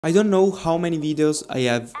I don't know how many videos I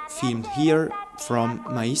have filmed here, from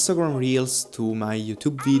my Instagram reels to my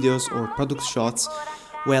YouTube videos or product shots.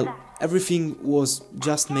 Well, everything was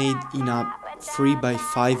just made in a 3 by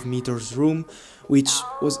 5 meters room, which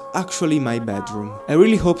was actually my bedroom. I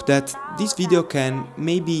really hope that this video can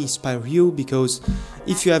maybe inspire you, because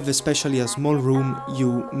if you have especially a small room,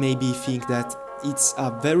 you maybe think that it's a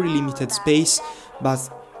very limited space,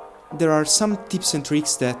 but there are some tips and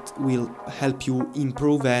tricks that will help you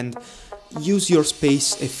improve and use your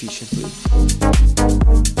space efficiently.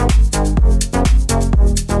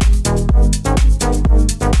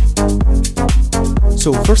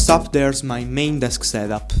 So first up, there's my main desk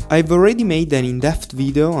setup. I've already made an in-depth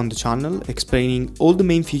video on the channel explaining all the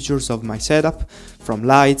main features of my setup, from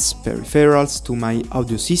lights, peripherals to my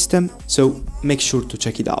audio system, so make sure to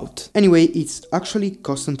check it out. Anyway, it's actually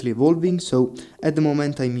constantly evolving, so at the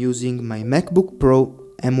moment I'm using my MacBook Pro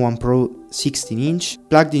M1 Pro 16-inch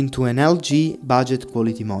plugged into an LG budget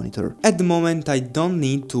quality monitor. At the moment I don't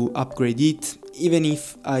need to upgrade it, even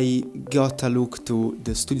if I got a look to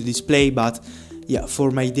the studio display, but yeah,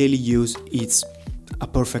 for my daily use it's a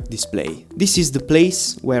perfect display. This is the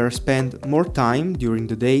place where I spend more time during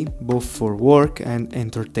the day, both for work and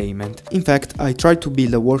entertainment. In fact, I try to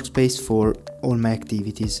build a workspace for all my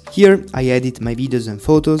activities. Here I edit my videos and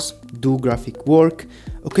photos, do graphic work,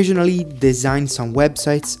 occasionally design some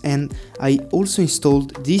websites, and I also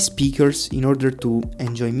installed these speakers in order to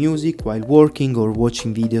enjoy music while working or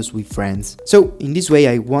watching videos with friends. So in this way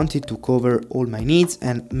I wanted to cover all my needs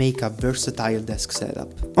and make a versatile desk setup.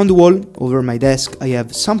 On the wall over my desk I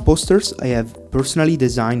have some posters I have personally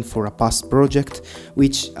designed for a past project,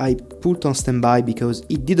 which I put on standby because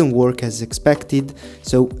it didn't work as expected,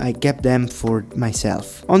 so I kept them for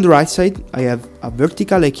myself. On the right side I have a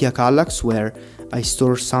vertical IKEA kallax where I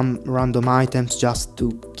store some random items just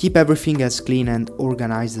to keep everything as clean and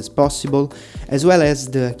organized as possible, as well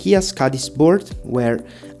as the IKEA SCADIS board where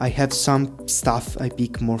I have some stuff I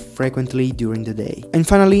pick more frequently during the day. And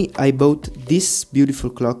finally I bought this beautiful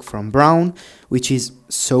clock from Braun, which is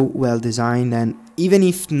so well designed, and even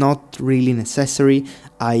if not really necessary,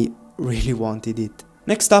 I really wanted it.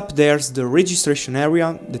 Next up there's the registration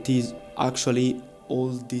area, that is actually all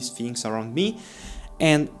these things around me.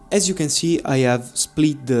 And as you can see, I have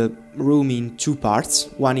split the room in two parts.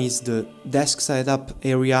 One is the desk setup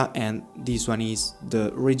area and this one is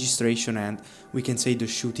the registration and we can say the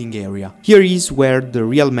shooting area. Here is where the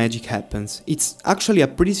real magic happens. It's actually a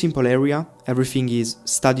pretty simple area. Everything is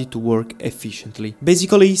studied to work efficiently.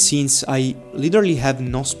 Basically, since I literally have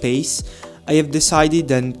no space, I have decided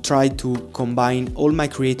and tried to combine all my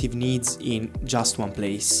creative needs in just one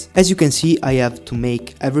place. As you can see, I have to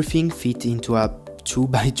make everything fit into a 2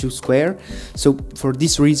 by 2 square, so for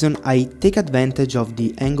this reason I take advantage of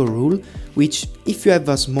the angle rule, which if you have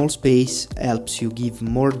a small space helps you give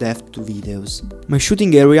more depth to videos. My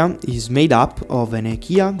shooting area is made up of an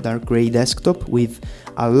IKEA dark grey desktop with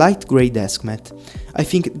a light grey desk mat. I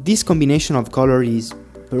think this combination of color is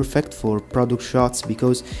perfect for product shots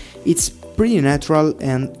because it's pretty natural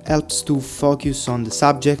and helps to focus on the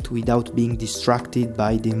subject without being distracted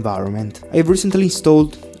by the environment. I've recently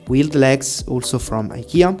installed wheeled legs also from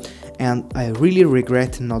IKEA, and I really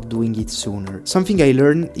regret not doing it sooner. Something I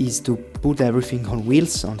learned is to put everything on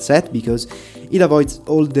wheels on set because it avoids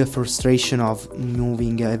all the frustration of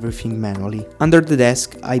moving everything manually. Under the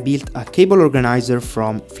desk I built a cable organizer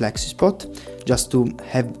from FlexiSpot just to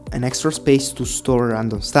have an extra space to store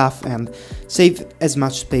random stuff and save as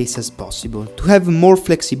much space as possible. To have more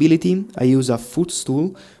flexibility I use a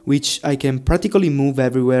footstool, which I can practically move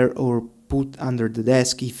everywhere or put under the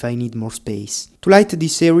desk if I need more space. To light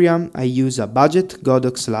this area I use a budget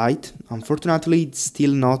Godox light. Unfortunately it's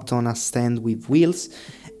still not on a stand with wheels,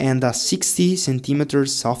 and a 60 cm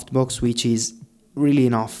softbox, which is really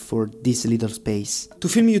enough for this little space. To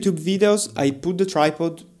film YouTube videos I put the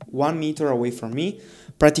tripod 1 meter away from me,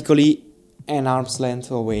 practically an arm's length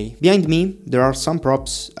away. Behind me there are some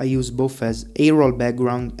props I use both as A-roll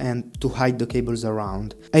background and to hide the cables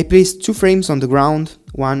around. I placed 2 frames on the ground,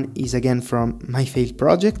 one is again from my failed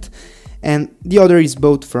project and the other is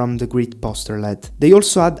bought from the grid poster LED. They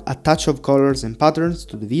also add a touch of colors and patterns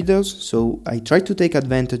to the videos, so I try to take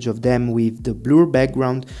advantage of them with the blur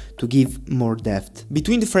background to give more depth.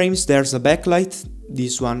 Between the frames there's a backlight,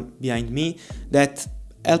 this one behind me, that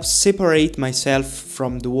helps separate myself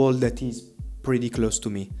from the wall that is pretty close to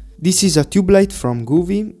me. This is a tube light from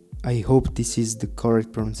Goovy. I hope this is the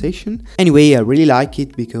correct pronunciation. Anyway, I really like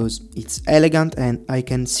it because it's elegant and I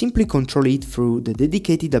can simply control it through the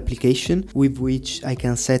dedicated application with which I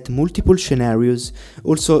can set multiple scenarios,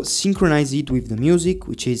 also synchronize it with the music,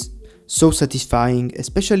 which is so satisfying,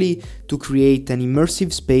 especially to create an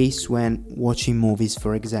immersive space when watching movies,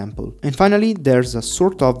 for example. And finally, there's a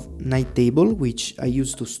sort of night table which I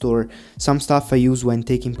use to store some stuff I use when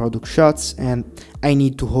taking product shots and I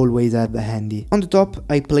need to always have handy. On the top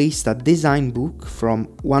I placed a design book from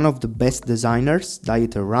one of the best designers,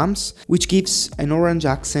 Dieter Rams, which gives an orange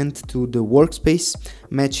accent to the workspace,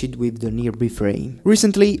 matched with the nearby frame.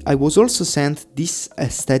 Recently I was also sent this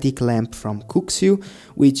aesthetic lamp from Cuxu,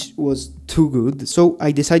 which was too good, so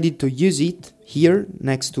I decided to use it here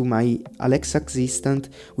next to my Alexa assistant,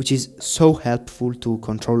 which is so helpful to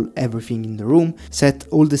control everything in the room, set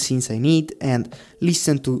all the scenes I need and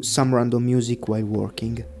listen to some random music while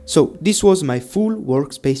working. So this was my full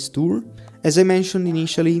workspace tour. As I mentioned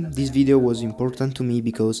initially, this video was important to me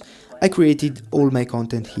because I created all my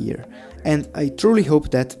content here, and I truly hope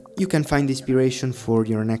that you can find inspiration for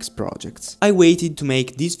your next projects. I waited to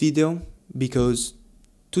make this video because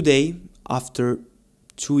today, after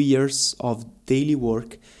 2 years of daily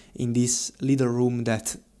work in this little room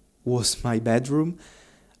that was my bedroom,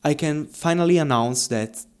 I can finally announce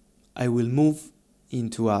that I will move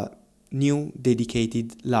into a new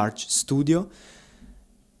dedicated large studio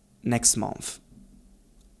next month.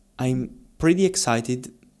 I'm pretty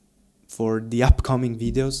excited for the upcoming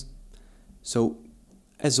videos, so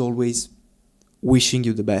as always, wishing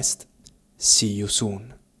you the best. See you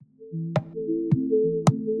soon.